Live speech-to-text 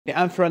The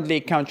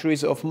unfriendly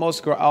countries of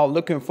Moscow are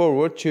looking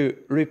forward to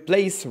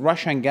replace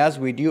Russian gas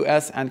with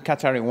U.S. and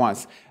Qatari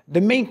ones.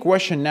 The main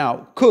question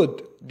now,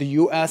 could the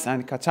U.S.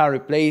 and Qatar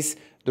replace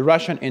the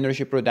Russian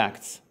energy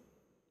products?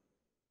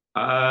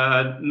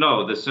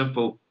 No, the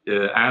simple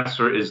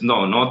answer is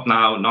no, not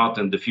now, not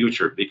in the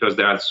future, because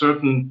there are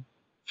certain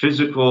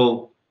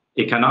physical,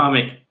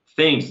 economic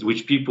things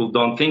which people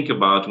don't think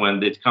about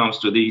when it comes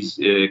to these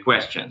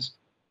questions.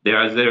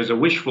 There's a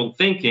wishful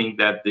thinking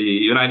that the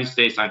United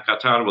States and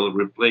Qatar will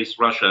replace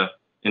Russia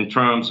in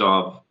terms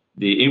of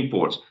the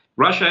imports.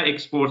 Russia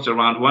exports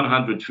around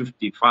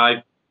 155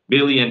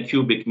 billion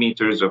cubic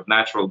meters of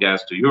natural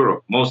gas to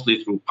Europe,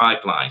 mostly through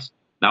pipelines.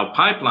 Now,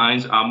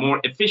 pipelines are more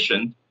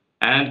efficient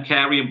and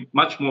carry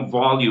much more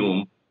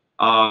volume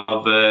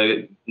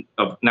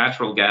of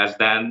natural gas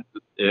than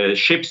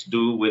ships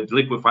do with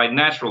liquefied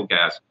natural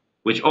gas,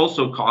 which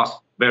also costs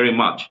very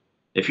much.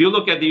 If you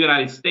look at the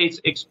United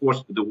States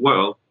exports to the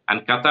world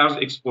and Qatar's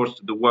exports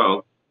to the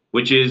world,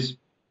 which is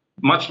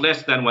much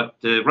less than what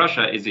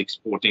Russia is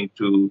exporting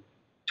to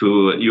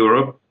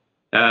Europe,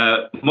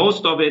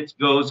 most of it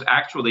goes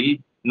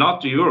actually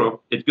not to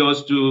Europe. It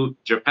goes to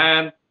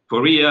Japan,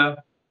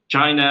 Korea,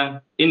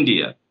 China,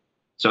 India.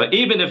 So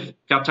even if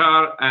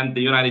Qatar and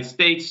the United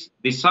States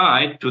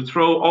decide to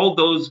throw all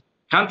those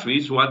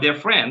countries who are their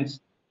friends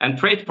and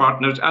trade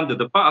partners under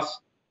the bus,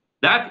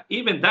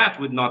 even that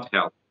would not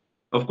help.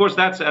 Of course,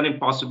 that's an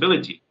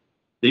impossibility.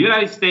 The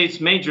United States'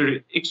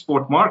 major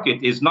export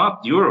market is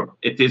not Europe.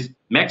 It is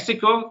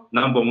Mexico,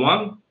 number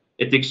one.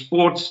 It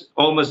exports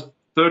almost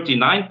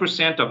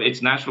 39% of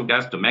its natural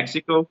gas to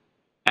Mexico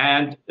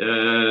and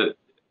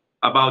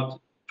about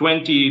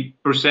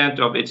 20%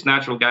 of its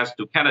natural gas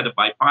to Canada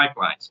by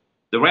pipelines.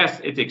 The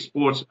rest it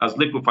exports as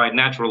liquefied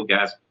natural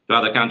gas to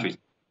other countries.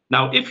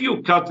 Now, if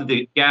you cut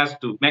the gas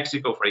to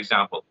Mexico, for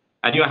example,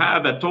 and you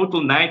have a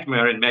total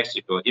nightmare in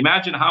Mexico,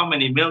 imagine how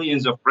many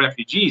millions of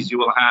refugees you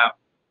will have,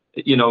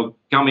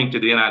 coming to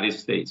the United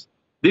States.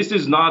 This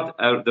is not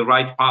the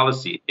right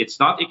policy. It's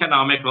not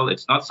economical.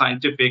 It's not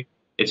scientific.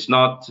 It's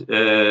not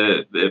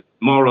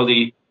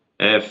morally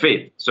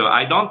fit. So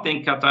I don't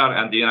think Qatar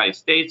and the United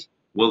States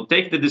will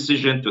take the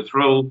decision to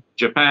throw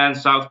Japan,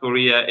 South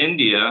Korea,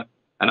 India,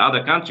 and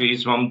other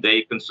countries whom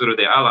they consider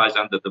their allies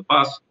under the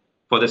bus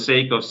for the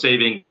sake of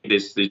saving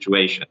this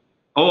situation.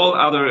 All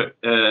other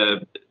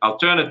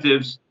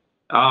alternatives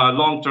are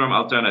long-term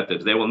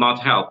alternatives. They will not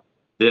help.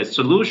 The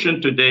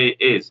solution today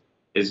is,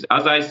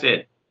 as I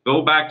said,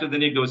 go back to the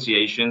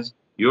negotiations.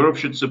 Europe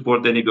should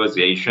support the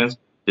negotiations.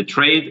 The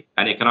trade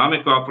and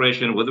economic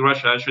cooperation with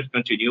Russia should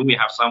continue. We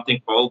have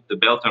something called the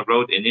Belt and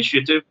Road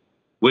Initiative,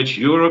 which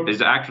Europe is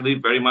actually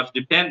very much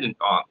dependent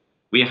on.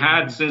 We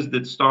had, since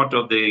the start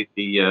of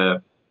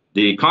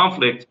the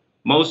conflict,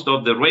 most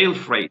of the rail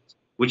freight,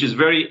 which is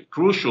very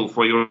crucial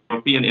for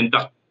European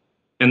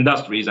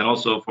industries and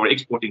also for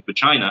exporting to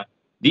China.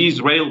 These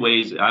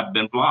railways have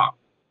been blocked,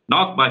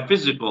 not by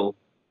physical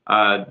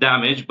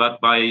damage, but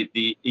by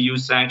the EU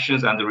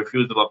sanctions and the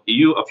refusal of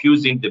EU of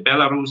using the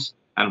Belarus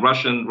and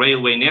Russian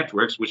railway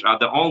networks, which are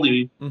the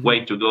only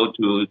way to go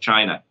to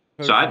China.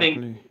 Perfectly. So I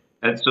think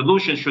a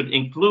solution should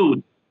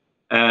include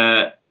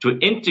to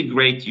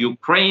integrate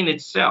Ukraine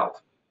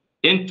itself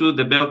into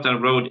the Belt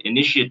and Road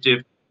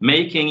Initiative,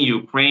 making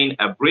Ukraine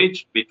a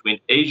bridge between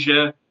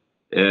Asia,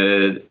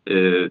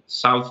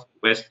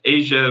 Southwest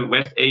Asia,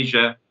 West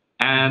Asia,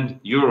 and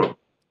Europe,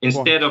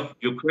 instead of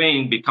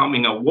Ukraine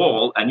becoming a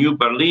wall, a new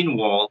Berlin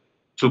Wall,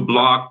 to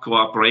block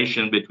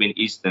cooperation between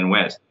East and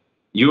West.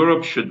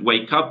 Europe should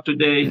wake up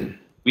today.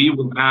 We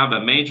will have a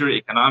major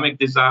economic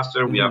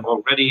disaster. We are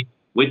already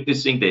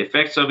witnessing the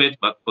effects of it,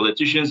 but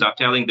politicians are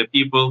telling the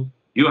people,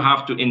 you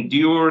have to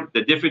endure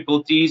the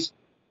difficulties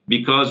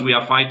because we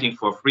are fighting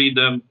for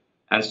freedom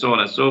and so on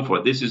and so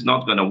forth. This is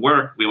not going to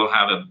work. We will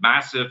have a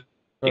massive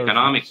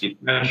economic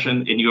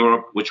depression in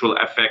Europe, which will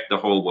affect the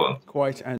whole world.